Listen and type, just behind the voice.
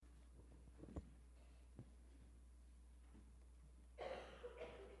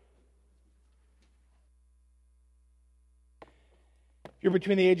If you're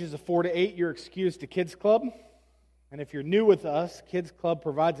between the ages of 4 to 8, you're excused to Kids Club. And if you're new with us, Kids Club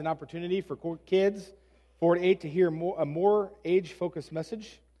provides an opportunity for kids 4 to 8 to hear a more age-focused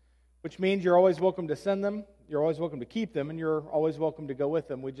message, which means you're always welcome to send them, you're always welcome to keep them, and you're always welcome to go with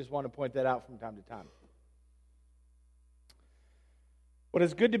them. We just want to point that out from time to time. Well,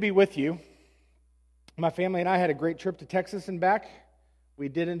 it's good to be with you. My family and I had a great trip to Texas and back. We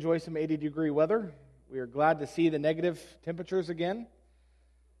did enjoy some 80-degree weather. We are glad to see the negative temperatures again.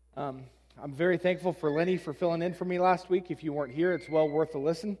 I'm very thankful for Lenny for filling in for me last week. If you weren't here, it's well worth a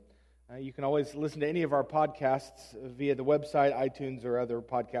listen. You can always listen to any of our podcasts via the website, iTunes, or other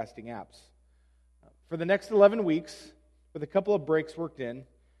podcasting apps. For the next 11 weeks, with a couple of breaks worked in,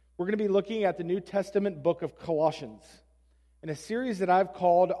 we're going to be looking at the New Testament book of Colossians in a series that I've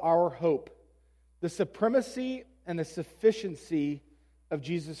called Our Hope, the supremacy and the sufficiency of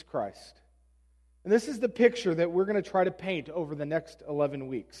Jesus Christ. And this is the picture that we're going to try to paint over the next 11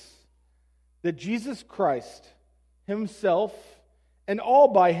 weeks. That Jesus Christ himself and all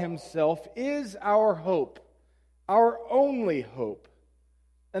by himself is our hope, our only hope,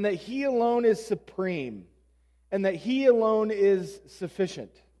 and that he alone is supreme, and that he alone is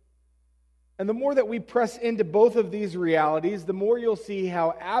sufficient. And the more that we press into both of these realities, the more you'll see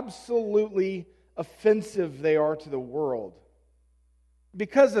how absolutely offensive they are to the world.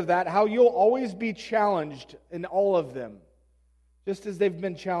 Because of that, how you'll always be challenged in all of them, just as they've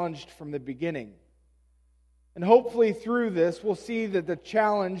been challenged from the beginning. And hopefully through this, we'll see that the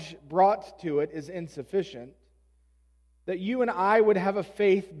challenge brought to it is insufficient, that you and I would have a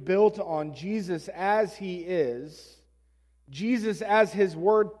faith built on Jesus as he is, Jesus as his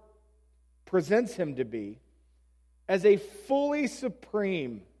word presents him to be, as a fully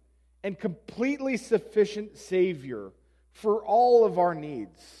supreme and completely sufficient Savior for all of our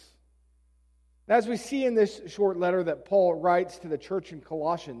needs. As we see in this short letter that Paul writes to the church in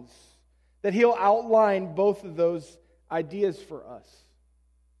Colossians, that he'll outline both of those ideas for us.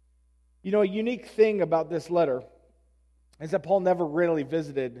 You know, a unique thing about this letter is that Paul never really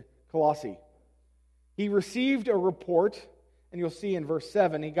visited Colossae. He received a report, and you'll see in verse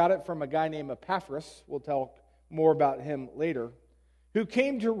 7, he got it from a guy named Epaphras, we'll tell more about him later, who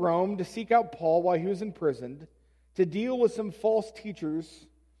came to Rome to seek out Paul while he was imprisoned, to deal with some false teachers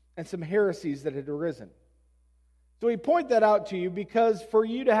and some heresies that had arisen. So we point that out to you because for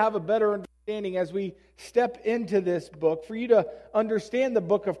you to have a better understanding as we step into this book, for you to understand the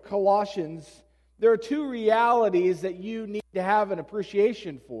book of Colossians, there are two realities that you need to have an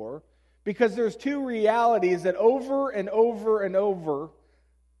appreciation for, because there's two realities that over and over and over,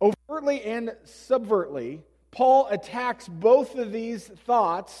 overtly and subvertly, Paul attacks both of these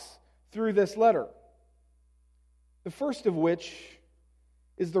thoughts through this letter. The first of which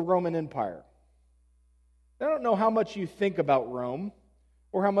is the Roman Empire. I don't know how much you think about Rome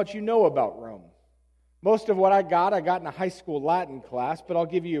or how much you know about Rome. Most of what I got in a high school Latin class, but I'll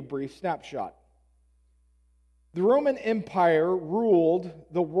give you a brief snapshot. The Roman Empire ruled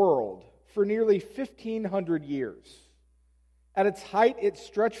the world for nearly 1,500 years. At its height, it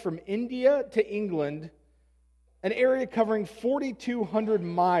stretched from India to England, an area covering 4,200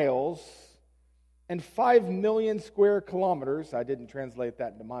 miles and 5 million square kilometers. I didn't translate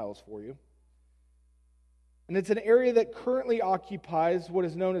that into miles for you. And it's an area that currently occupies what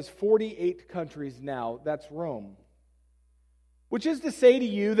is known as 48 countries now. That's Rome. Which is to say to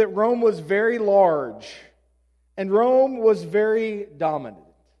you that Rome was very large, and Rome was very dominant.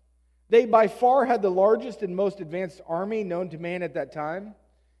 They by far had the largest and most advanced army known to man at that time.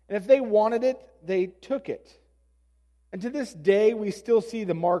 And if they wanted it, they took it. And to this day, we still see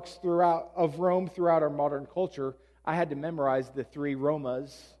the marks of Rome throughout our modern culture. I had to memorize the 3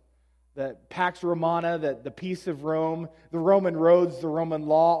 Romas, the Pax Romana, the peace of Rome, the Roman roads, the Roman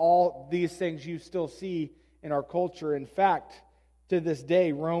law, all these things you still see in our culture. In fact, to this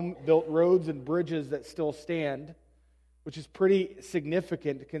day, Rome built roads and bridges that still stand, which is pretty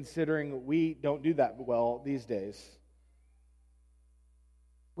significant considering we don't do that well these days.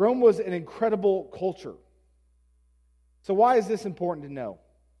 Rome was an incredible culture. So why is this important to know?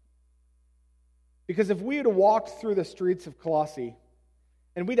 Because if we had walked through the streets of Colossae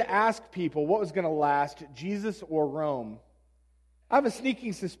and we'd asked people what was going to last, Jesus or Rome, I have a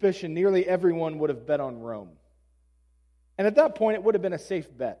sneaking suspicion nearly everyone would have bet on Rome. And at that point, it would have been a safe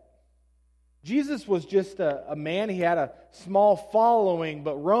bet. Jesus was just a man. He had a small following,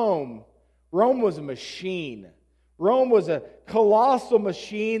 but Rome was a machine. Rome was a colossal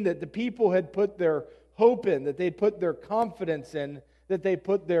machine that the people had put their hope in, that they put their confidence in, that they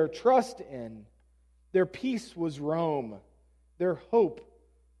put their trust in. Their peace was Rome. Their hope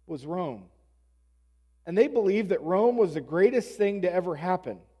was Rome. And they believed that Rome was the greatest thing to ever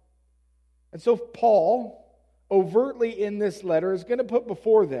happen. And so Paul, overtly in this letter, is going to put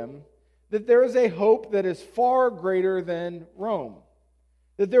before them that there is a hope that is far greater than Rome.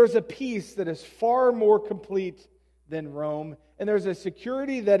 That there is a peace that is far more complete than Rome. And there's a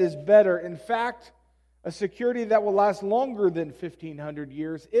security that is better. In fact, a security that will last longer than 1,500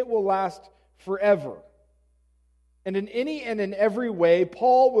 years. It will last forever. And in any and in every way,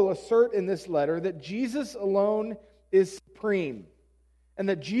 Paul will assert in this letter that Jesus alone is supreme and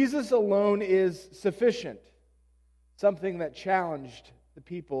that Jesus alone is sufficient, something that challenged the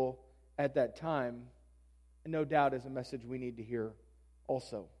people at that time, and no doubt is a message we need to hear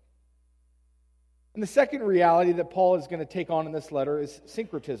also. And the second reality that Paul is going to take on in this letter is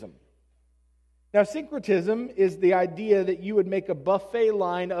syncretism. Now, syncretism is the idea that you would make a buffet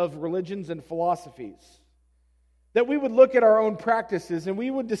line of religions and philosophies. That we would look at our own practices and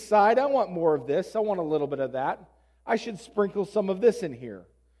we would decide, I want more of this, I want a little bit of that. I should sprinkle some of this in here.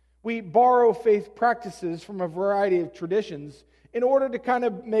 We borrow faith practices from a variety of traditions in order to kind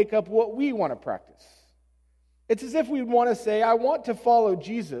of make up what we want to practice. It's as if we would want to say, I want to follow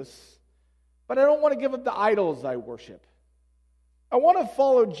Jesus, but I don't want to give up the idols I worship. I want to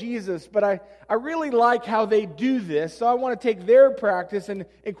follow Jesus, but I really like how they do this, so I want to take their practice and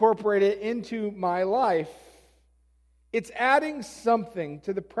incorporate it into my life. It's adding something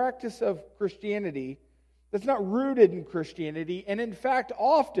to the practice of Christianity that's not rooted in Christianity, and in fact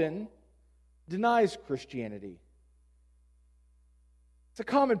often denies Christianity. It's a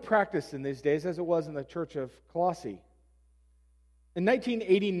common practice in these days, as it was in the church of Colossae. In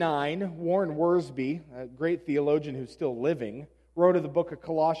 1989, Warren Wiersbe, a great theologian who's still living, wrote of the book of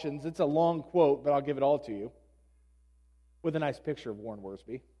Colossians. It's a long quote, but I'll give it all to you, with a nice picture of Warren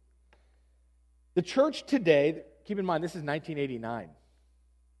Wiersbe. The church today, keep in mind this is 1989,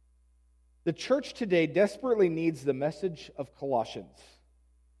 the church today desperately needs the message of Colossians.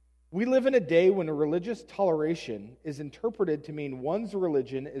 We live in a day when religious toleration is interpreted to mean one's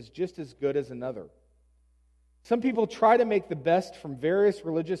religion is just as good as another. Some people try to make the best from various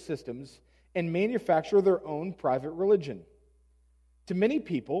religious systems and manufacture their own private religion. To many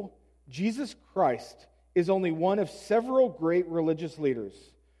people, Jesus Christ is only one of several great religious leaders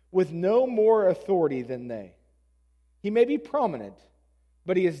with no more authority than they. He may be prominent,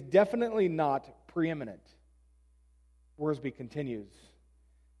 but he is definitely not preeminent. Wiersbe continues,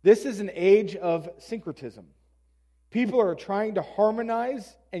 this is an age of syncretism. People are trying to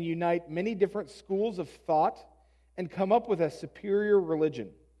harmonize and unite many different schools of thought and come up with a superior religion.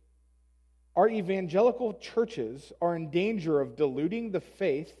 Our evangelical churches are in danger of diluting the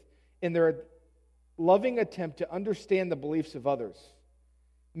faith in their loving attempt to understand the beliefs of others.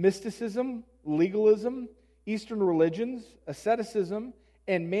 Mysticism, legalism, Eastern religions, asceticism,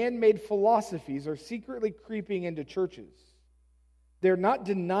 and man-made philosophies are secretly creeping into churches. They're not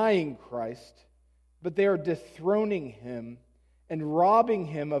denying Christ, but they are dethroning him and robbing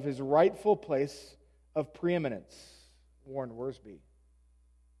him of his rightful place of preeminence. Warren Wiersbe.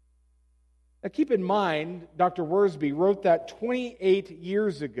 Now keep in mind, Dr. Wiersbe wrote that 28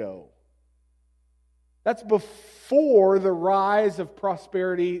 years ago. That's before the rise of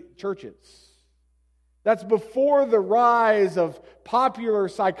prosperity churches. That's before the rise of popular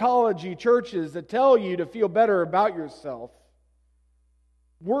psychology churches that tell you to feel better about yourself.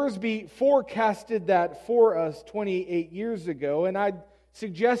 Wiersbe forecasted that for us 28 years ago, and I'd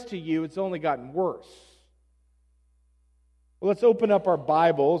suggest to you it's only gotten worse. Well, let's open up our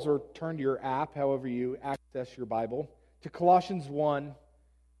Bibles, or turn to your app, however you access your Bible, to Colossians 1.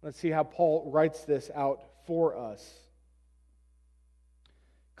 Let's see how Paul writes this out for us.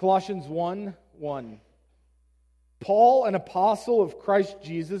 Colossians 1:1. Paul, an apostle of Christ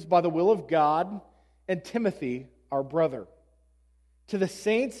Jesus by the will of God, and Timothy, our brother, to the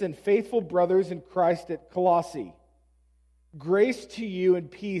saints and faithful brothers in Christ at Colossae, grace to you and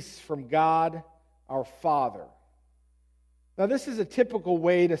peace from God our Father. Now, this is a typical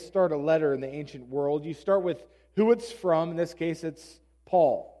way to start a letter in the ancient world. You start with who it's from. In this case, it's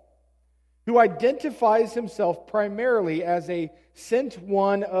Paul, who identifies himself primarily as a sent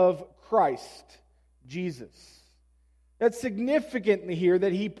one of Christ, Jesus. That's significant here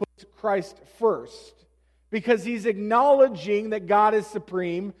that he puts Christ first, because he's acknowledging that God is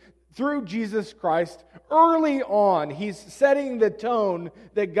supreme through Jesus Christ. Early on, he's setting the tone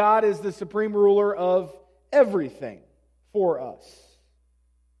that God is the supreme ruler of everything for us.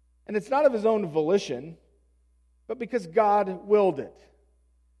 And it's not of his own volition, but because God willed it.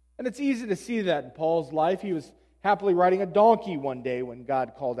 And it's easy to see that in Paul's life. He was happily riding a donkey one day when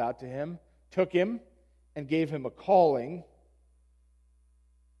God called out to him, took him, and gave him a calling.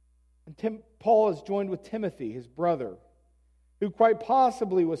 And Paul is joined with Timothy, his brother, who quite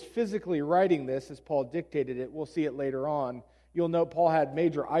possibly was physically writing this as Paul dictated it. We'll see it later on. You'll note Paul had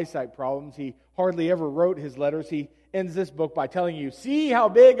major eyesight problems. He hardly ever wrote his letters. He ends this book by telling you, see how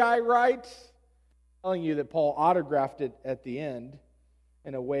big I write? Telling you that Paul autographed it at the end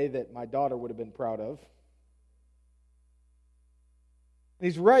in a way that my daughter would have been proud of. And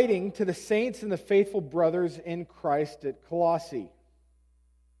he's writing to the saints and the faithful brothers in Christ at Colossae.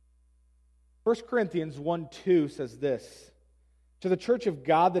 1 Corinthians 1:2 says this, to the church of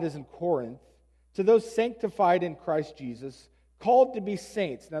God that is in Corinth, to those sanctified in Christ Jesus, called to be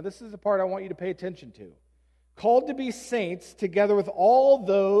saints. Now this is the part I want you to pay attention to. Called to be saints together with all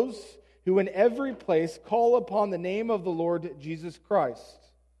those who in every place call upon the name of the Lord Jesus Christ,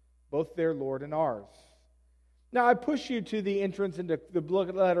 both their Lord and ours. Now I push you to the entrance into the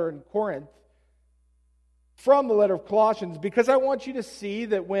letter in Corinth from the letter of Colossians because I want you to see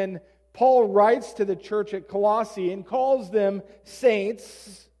that when Paul writes to the church at Colossae and calls them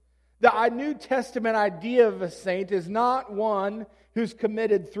saints, the New Testament idea of a saint is not one who's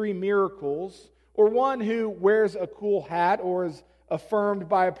committed 3 miracles or one who wears a cool hat or is affirmed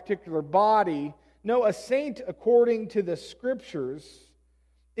by a particular body. No, a saint, according to the Scriptures,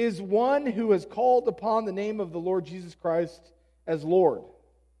 is one who has called upon the name of the Lord Jesus Christ as Lord.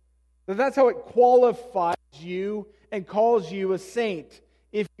 So that's how it qualifies you and calls you a saint.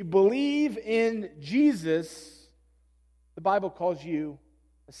 If you believe in Jesus, the Bible calls you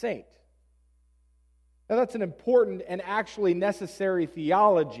a saint. Now that's an important and actually necessary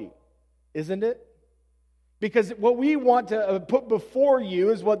theology, isn't it? Because what we want to put before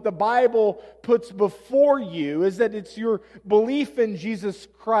you is what the Bible puts before you, is that it's your belief in Jesus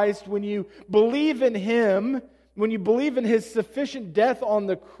Christ. When you believe in Him, when you believe in His sufficient death on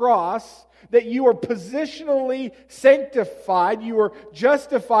the cross, that you are positionally sanctified, you are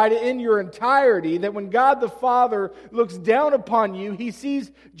justified in your entirety, that when God the Father looks down upon you, He sees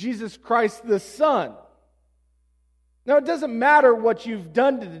Jesus Christ the Son. Now, it doesn't matter what you've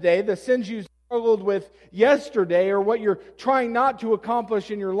done today, the sins you struggled with yesterday, or what you're trying not to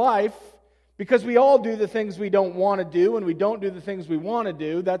accomplish in your life, because we all do the things we don't want to do, and we don't do the things we want to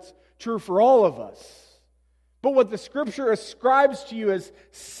do. That's true for all of us. But what the Scripture ascribes to you as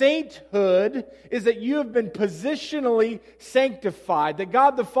sainthood is that you have been positionally sanctified, that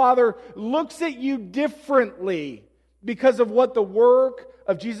God the Father looks at you differently because of what the work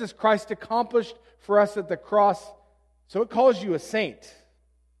of Jesus Christ accomplished for us at the cross. So it calls you a saint,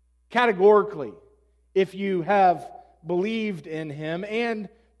 categorically, if you have believed in Him. And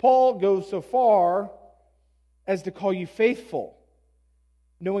Paul goes so far as to call you faithful,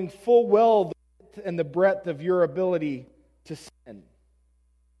 knowing full well the and the breadth of your ability to sin.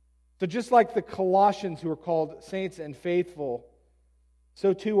 So just like the Colossians who are called saints and faithful,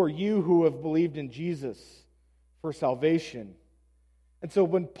 so too are you who have believed in Jesus for salvation. And so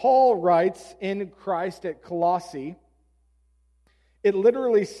when Paul writes in Christ at Colossae, it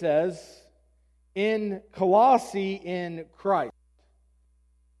literally says, in Colossae in Christ,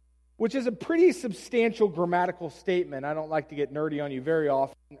 which is a pretty substantial grammatical statement. I don't like to get nerdy on you very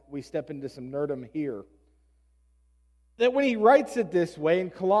often. We step into some nerdom here. That when he writes it this way, in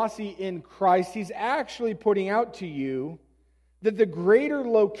Colossae in Christ, he's actually putting out to you that the greater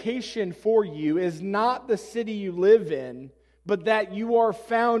location for you is not the city you live in, but that you are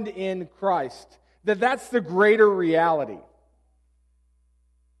found in Christ. That's the greater reality.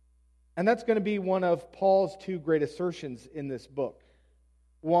 And that's going to be one of Paul's 2 great assertions in this book.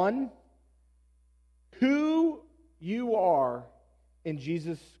 One, who you are in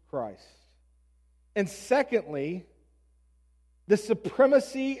Jesus Christ. And secondly, the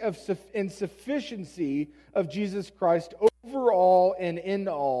supremacy and sufficiency of Jesus Christ over all and in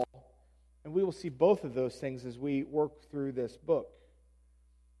all. And we will see both of those things as we work through this book.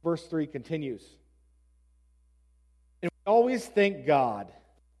 Verse 3 continues. And we always thank God,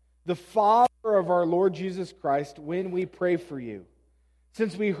 the Father of our Lord Jesus Christ, when we pray for you,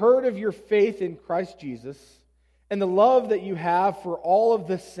 since we heard of your faith in Christ Jesus and the love that you have for all of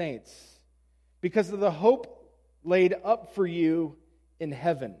the saints, because of the hope laid up for you in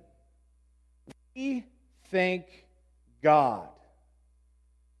heaven. We thank God.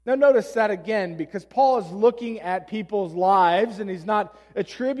 Now notice that again, because Paul is looking at people's lives and he's not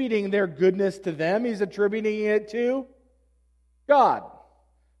attributing their goodness to them, he's attributing it to God.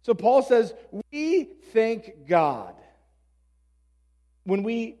 So Paul says, we thank God when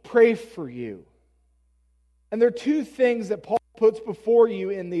we pray for you. And there are 2 things that Paul puts before you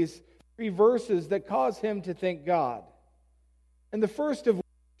in these 3 verses that cause him to thank God. And the first of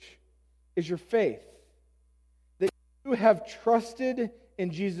which is your faith. That you have trusted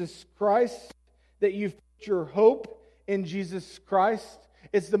in Jesus Christ, that you've put your hope in Jesus Christ.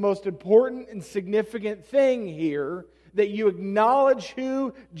 It's the most important and significant thing here, that you acknowledge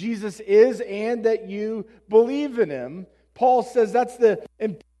who Jesus is and that you believe in Him. Paul says that's the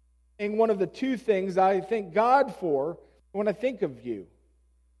important thing, one of the two things I thank God for when I think of you,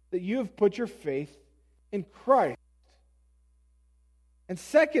 that you have put your faith in Christ. And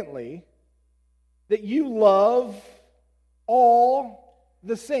secondly, that you love all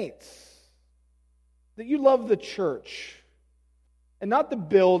the saints, that you love the church, and not the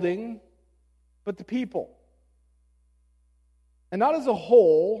building, but the people. And not as a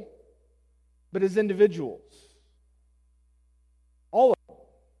whole, but as individuals. All of them.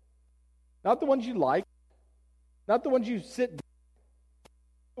 Not the ones you like, not the ones you sit with,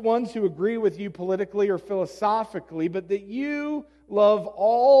 the ones who agree with you politically or philosophically, but that you love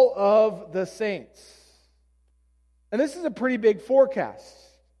all of the saints. And this is a pretty big forecast,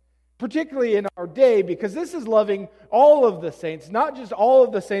 particularly in our day, because this is loving all of the saints, not just all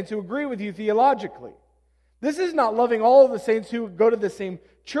of the saints who agree with you theologically. This is not loving all of the saints who go to the same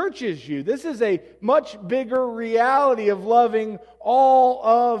church as you. This is a much bigger reality of loving all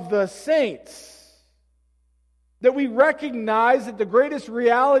of the saints. That we recognize that the greatest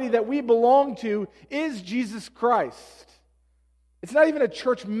reality that we belong to is Jesus Christ. It's not even a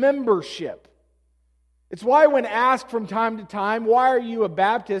church membership. It's why when asked from time to time, why are you a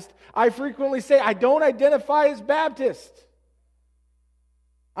Baptist? I frequently say, I don't identify as Baptist.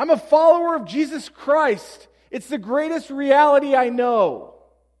 I'm a follower of Jesus Christ. It's the greatest reality I know.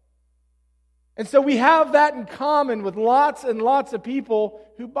 And so we have that in common with lots and lots of people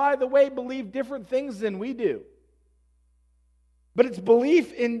who, by the way, believe different things than we do. But it's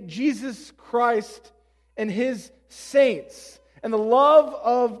belief in Jesus Christ and His saints and the love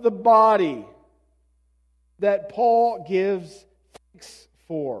of the body that Paul gives thanks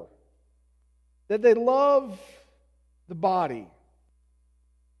for. That they love the body.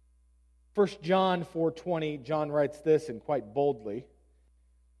 1 John 4:20, John writes this, and quite boldly.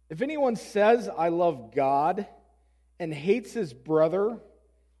 If anyone says, I love God, and hates his brother,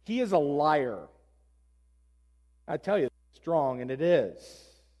 he is a liar. I tell you, it's strong, and it is.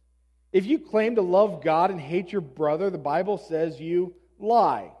 If you claim to love God and hate your brother, the Bible says you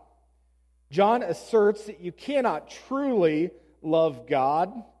lie. John asserts that you cannot truly love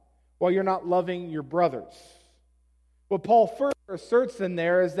God while you're not loving your brothers. What Paul further asserts in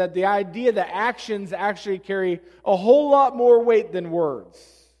there is that the idea that actions actually carry a whole lot more weight than words.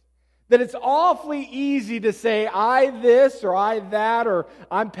 That it's awfully easy to say, I this, or I that, or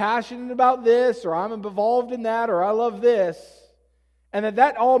I'm passionate about this, or I'm involved in that, or I love this. And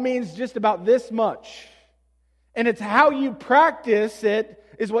that all means just about this much. And it's how you practice it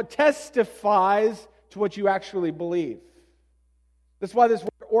is what testifies to what you actually believe. That's why this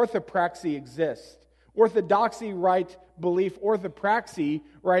word orthopraxy exists. Orthodoxy, right belief, orthopraxy,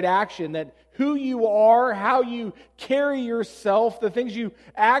 right action, that who you are, how you carry yourself, the things you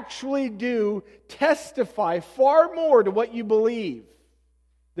actually do, testify far more to what you believe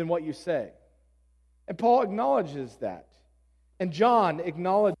than what you say. And Paul acknowledges that. And John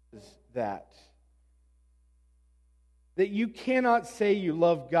acknowledges that. That you cannot say you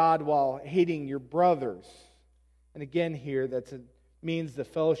love God while hating your brothers. And again here, that means the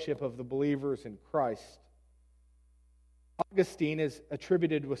fellowship of the believers in Christ. Augustine is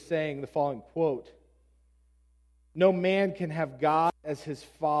attributed with saying the following quote, no man can have God as his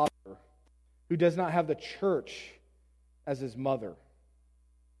father who does not have the church as his mother.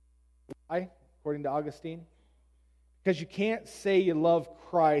 Why? According to Augustine? Because you can't say you love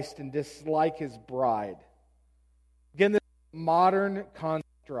Christ and dislike His bride. Again, this modern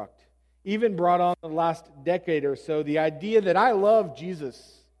construct, even brought on the last decade or so, the idea that I love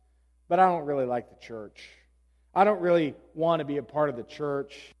Jesus, but I don't really like the church. I don't really want to be a part of the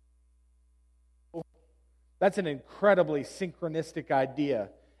church. That's an incredibly synchronistic idea.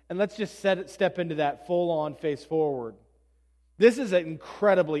 And let's just step into that full-on face forward. This is an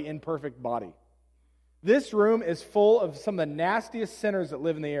incredibly imperfect body. This room is full of some of the nastiest sinners that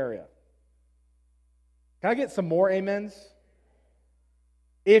live in the area. Can I get some more amens?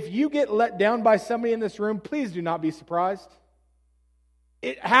 If you get let down by somebody in this room, please do not be surprised.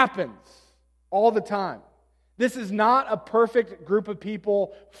 It happens all the time. This is not a perfect group of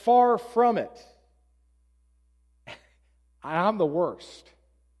people, far from it. I'm the worst.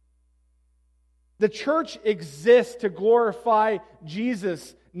 The church exists to glorify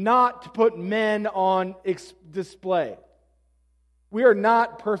Jesus, not to put men on display. We are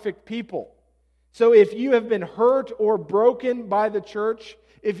not perfect people. So if you have been hurt or broken by the church,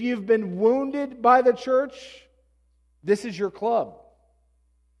 if you've been wounded by the church, this is your club.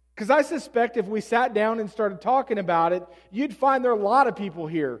 Because I suspect if we sat down and started talking about it, you'd find there are a lot of people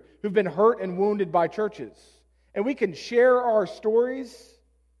here who've been hurt and wounded by churches. And we can share our stories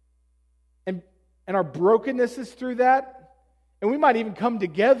and our brokennesses through that. And we might even come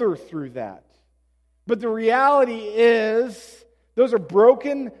together through that. But the reality is, those are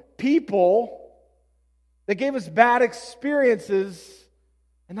broken people that gave us bad experiences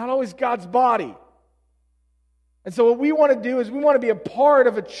and not always God's body. And so what we want to do is we want to be a part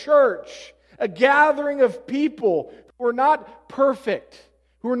of a church, a gathering of people who are not perfect,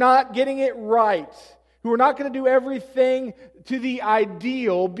 who are not getting it right, who are not going to do everything to the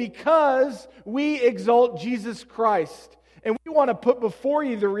ideal, because we exalt Jesus Christ. And we want to put before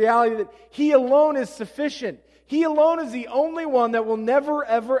you the reality that He alone is sufficient. He alone is the only one that will never,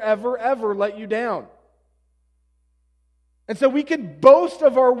 ever, ever, ever let you down. And so we can boast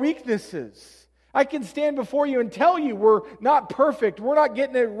of our weaknesses. I can stand before you and tell you we're not perfect. We're not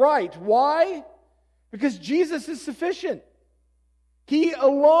getting it right. Why? Because Jesus is sufficient. He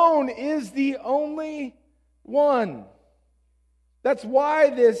alone is the only one. That's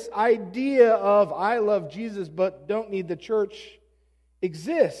why this idea of I love Jesus but don't need the church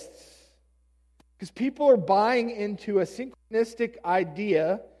exists. Because people are buying into a synchronistic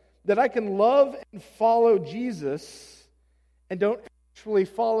idea that I can love and follow Jesus and don't actually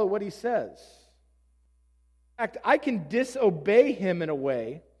follow what He says. In fact, I can disobey Him in a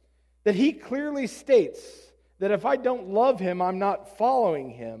way that He clearly states that if I don't love Him, I'm not following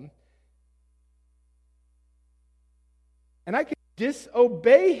Him. And I can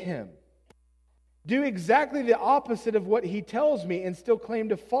disobey Him, do exactly the opposite of what He tells me, and still claim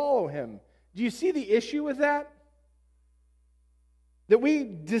to follow Him. Do you see the issue with that? That we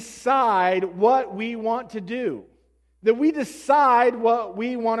decide what we want to do. That we decide what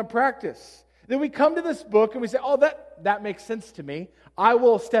we want to practice. That we come to this book and we say, oh, that makes sense to me. I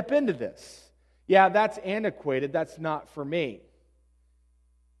will step into this. Yeah, that's antiquated. That's not for me.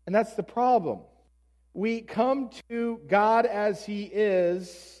 And that's the problem. We come to God as He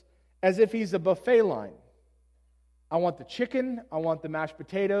is, as if He's a buffet line. I want the chicken, I want the mashed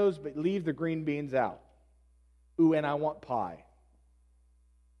potatoes, but leave the green beans out. Ooh, and I want pie.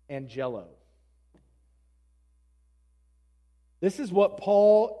 And Jell-O. This is what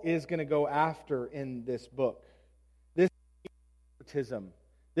Paul is going to go after in this book. This favoritism,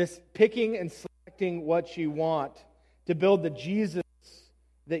 this picking and selecting what you want to build the Jesus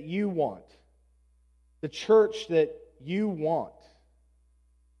that you want, the church that you want.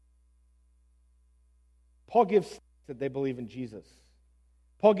 Paul gives thanks that they believe in Jesus.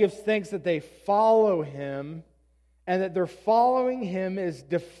 Paul gives thanks that they follow Him, and that their following Him is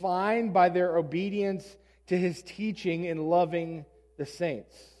defined by their obedience to His teaching in loving the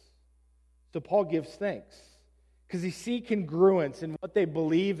saints. So Paul gives thanks because he sees congruence in what they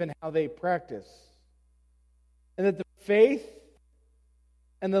believe and how they practice. And that the faith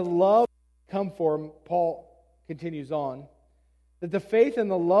and the love come for them, Paul continues on, that the faith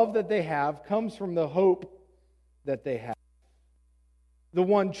and the love that they have comes from the hope that they have. The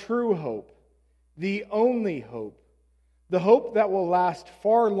one true hope, the only hope, the hope that will last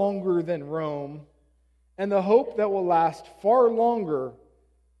far longer than Rome, and the hope that will last far longer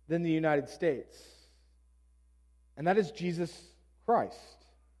than the United States. And that is Jesus Christ.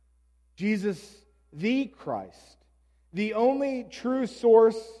 Jesus the Christ. The only true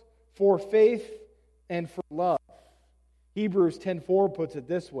source for faith and for love. Hebrews 10:4 puts it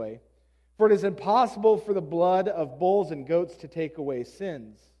this way: for it is impossible for the blood of bulls and goats to take away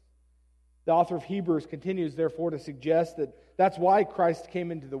sins. The author of Hebrews continues, therefore, to suggest that that's why Christ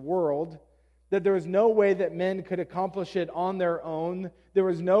came into the world, that there was no way that men could accomplish it on their own. There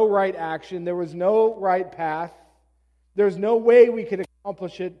was no right action. There was no right path. There's no way we could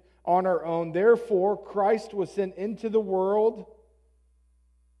accomplish it on our own. Therefore, Christ was sent into the world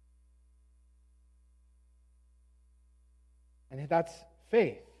and that's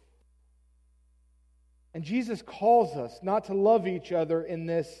faith. And Jesus calls us not to love each other in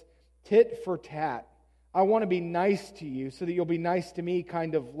this tit for tat, I want to be nice to you so that you'll be nice to me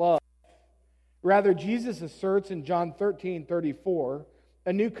kind of love. Rather, Jesus asserts in John 13:34,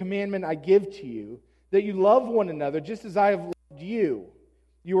 a new commandment I give to you, that you love one another just as I have loved you.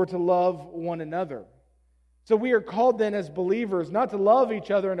 You are to love one another. So we are called then as believers not to love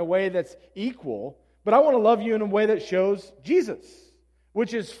each other in a way that's equal, but I want to love you in a way that shows Jesus,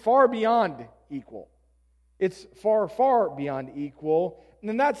 which is far beyond equal. It's far, far beyond equal.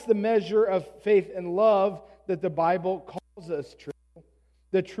 And that's the measure of faith and love that the Bible calls us true.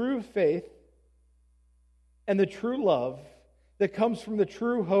 The true faith and the true love that comes from the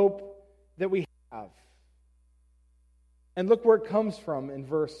true hope that we have. And look where it comes from in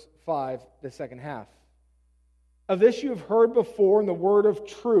verse 5, the second half. Of this you have heard before in the word of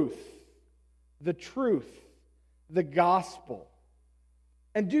truth, the gospel.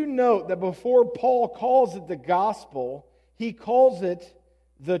 And do note that before Paul calls it the gospel, he calls it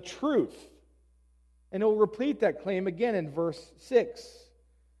the truth. And he'll repeat that claim again in verse 6.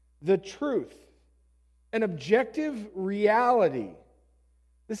 The truth. An objective reality.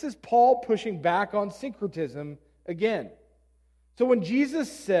 This is Paul pushing back on syncretism again. So when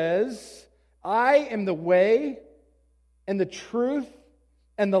Jesus says, I am the way and the truth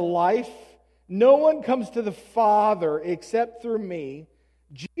and the life, no one comes to the Father except through me,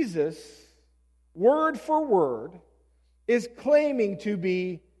 Jesus, word for word, is claiming to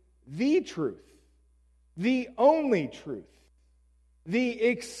be the truth, the only truth, the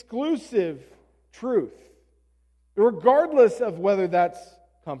exclusive truth, regardless of whether that's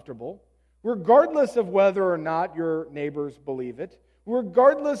comfortable, regardless of whether or not your neighbors believe it,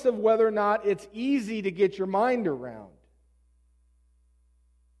 regardless of whether or not it's easy to get your mind around.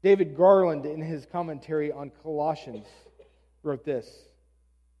 David Garland, in his commentary on Colossians, wrote this: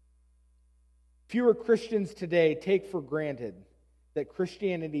 fewer Christians today take for granted that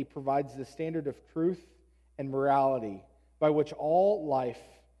Christianity provides the standard of truth and morality by which all life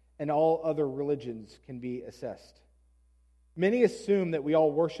and all other religions can be assessed. Many assume that we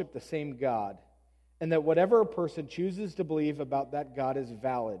all worship the same God, and that whatever a person chooses to believe about that God is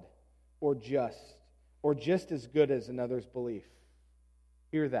valid or just as good as another's belief.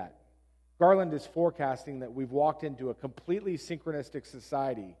 Hear that. Garland is forecasting that we've walked into a completely synchronistic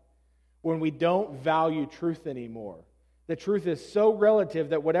society when we don't value truth anymore. The truth is so relative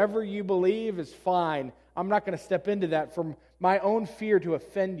that whatever you believe is fine. I'm not going to step into that from my own fear to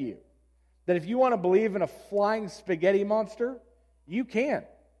offend you. That if you want to believe in a flying spaghetti monster, you can.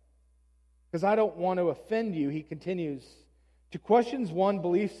 Because I don't want to offend you, he continues. To question one's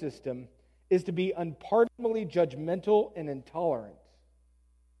belief system is to be unpardonably judgmental and intolerant.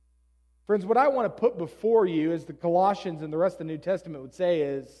 Friends, what I want to put before you, as the Colossians and the rest of the New Testament would say,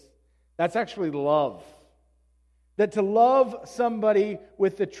 is that's actually love. That to love somebody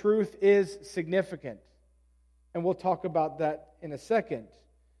with the truth is significant. And we'll talk about that in a second.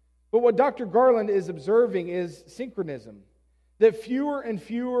 But what Dr. Garland is observing is synchronism. That fewer and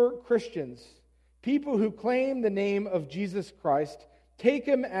fewer Christians, people who claim the name of Jesus Christ, take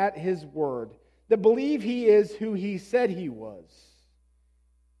him at his word, that believe he is who he said he was,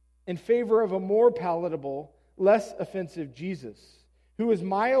 in favor of a more palatable, less offensive Jesus, who is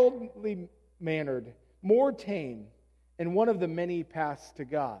mildly mannered, more tame, and one of the many paths to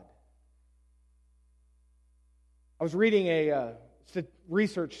God. I was reading a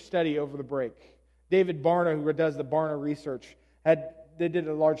research study over the break. David Barna, who does the Barna research, they did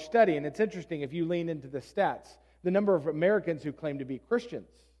a large study, and it's interesting if you lean into the stats, the number of Americans who claim to be Christians,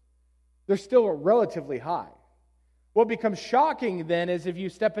 they're still relatively high. What becomes shocking then is if you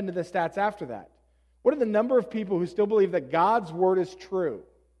step into the stats after that. What are the number of people who still believe that God's word is true?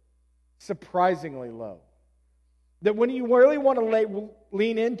 Surprisingly low. That when you really want to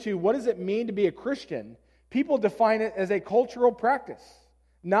lean into what does it mean to be a Christian, people define it as a cultural practice,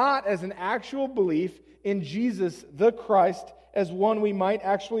 not as an actual belief in Jesus, the Christ, as one we might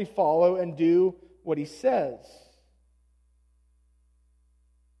actually follow and do what he says.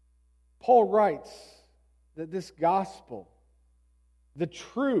 Paul writes that this gospel, the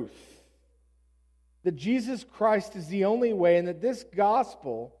truth, that Jesus Christ is the only way, and that this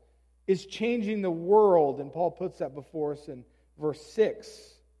gospel is changing the world. And Paul puts that before us in verse 6.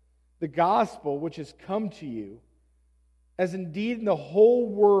 The gospel which has come to you, as indeed in the whole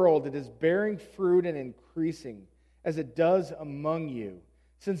world it is bearing fruit and increasing, as it does among you,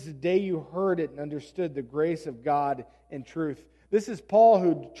 since the day you heard it and understood the grace of God in truth. This is Paul,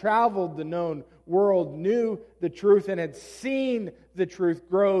 who traveled the known world, knew the truth, and had seen the truth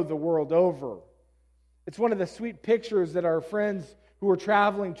grow the world over. It's one of the sweet pictures that our friends who are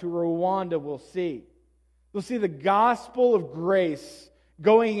traveling to Rwanda will see. They'll see the gospel of grace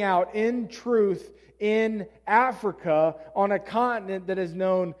going out in truth in Africa, on a continent that has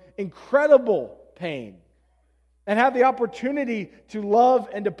known incredible pain, and have the opportunity to love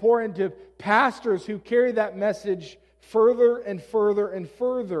and to pour into pastors who carry that message further and further and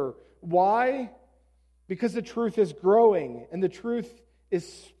further. Why? Because the truth is growing and the truth is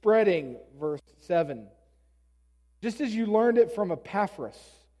spreading. Verse 7. Just as you learned it from Epaphras,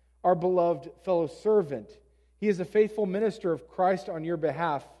 our beloved fellow servant, he is a faithful minister of Christ on your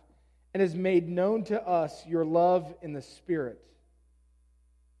behalf and has made known to us your love in the Spirit.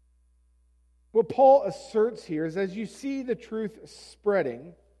 What Paul asserts here is, as you see the truth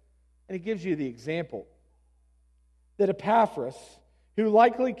spreading, and he gives you the example, that Epaphras, who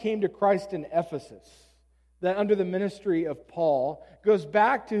likely came to Christ in Ephesus, that under the ministry of Paul, goes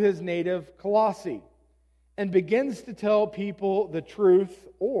back to his native Colossae and begins to tell people the truth,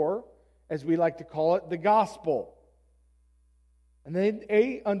 or, as we like to call it, the gospel. And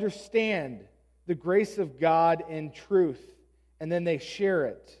they understand the grace of God in truth, and then they share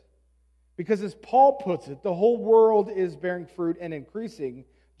it. Because as Paul puts it, the whole world is bearing fruit and increasing,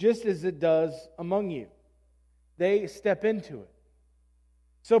 just as it does among you. They step into it.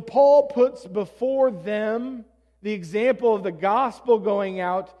 So Paul puts before them the example of the gospel going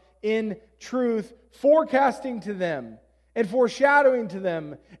out in truth, forecasting to them and foreshadowing to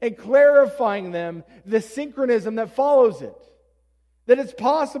them and clarifying them the synchronism that follows it. That it's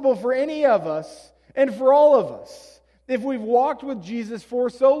possible for any of us and for all of us, if we've walked with Jesus for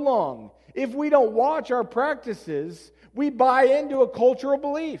so long, if we don't watch our practices, we buy into a cultural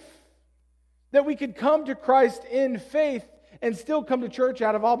belief that we could come to Christ in faith and still come to church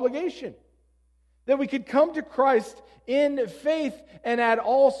out of obligation. That we could come to Christ in faith and add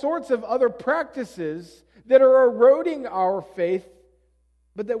all sorts of other practices that are eroding our faith,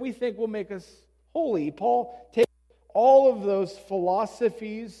 but that we think will make us holy. Paul takes all of those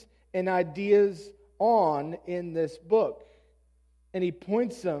philosophies and ideas on in this book, and he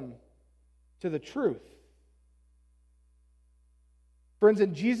points them to the truth. Friends,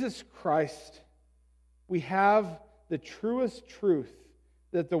 in Jesus Christ, we have the truest truth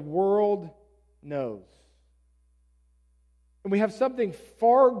that the world knows. And we have something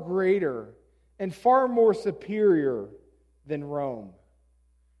far greater and far more superior than Rome.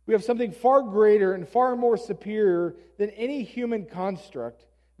 We have something far greater and far more superior than any human construct,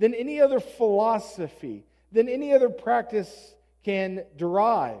 than any other philosophy, than any other practice can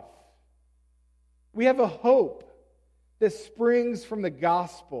derive. We have a hope that springs from the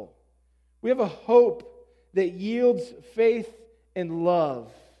gospel. We have a hope that yields faith and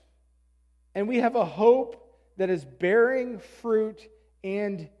love. And we have a hope that is bearing fruit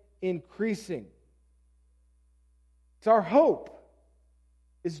and increasing. It's our hope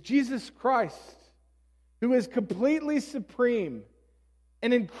is Jesus Christ, who is completely supreme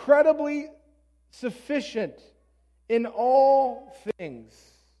and incredibly sufficient in all things.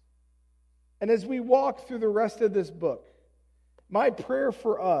 And as we walk through the rest of this book, my prayer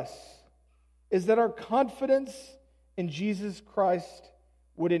for us is that our confidence in Jesus Christ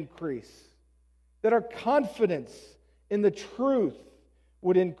would increase. That our confidence in the truth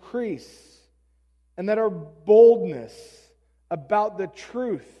would increase. And that our boldness about the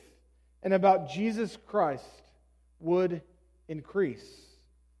truth and about Jesus Christ would increase.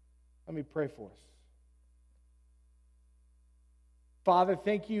 Let me pray for us. Father,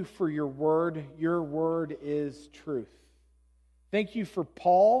 thank you for your word. Your word is truth. Thank you for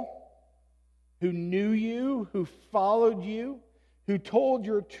Paul, who knew you, who followed you, who told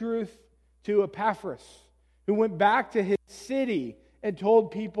your truth to Epaphras, who went back to his city and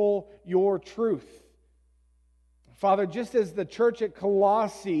told people your truth. Father, just as the church at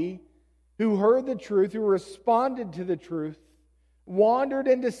Colossae, who heard the truth, who responded to the truth, wandered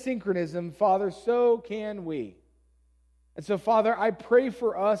into synchronism, Father, so can we. And so, Father, I pray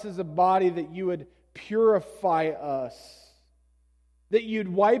for us as a body that you would purify us, that you'd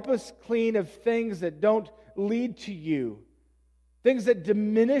wipe us clean of things that don't lead to you, things that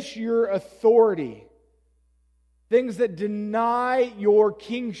diminish your authority, things that deny your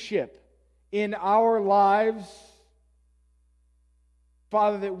kingship in our lives.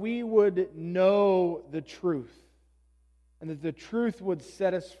 Father, that we would know the truth and that the truth would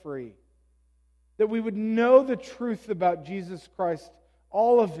set us free. That we would know the truth about Jesus Christ,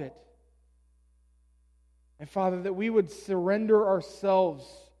 all of it. And Father, that we would surrender ourselves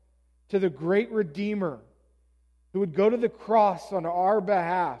to the great Redeemer who would go to the cross on our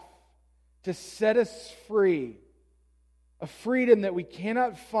behalf to set us free. A freedom that we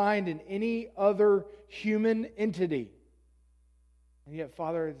cannot find in any other human entity. And yet,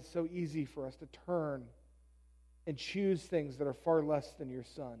 Father, it's so easy for us to turn and choose things that are far less than your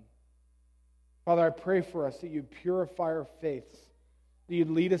Son. Father, I pray for us that you'd purify our faiths, that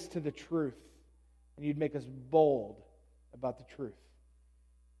you'd lead us to the truth, and you'd make us bold about the truth.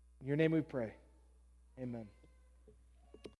 In your name we pray. Amen.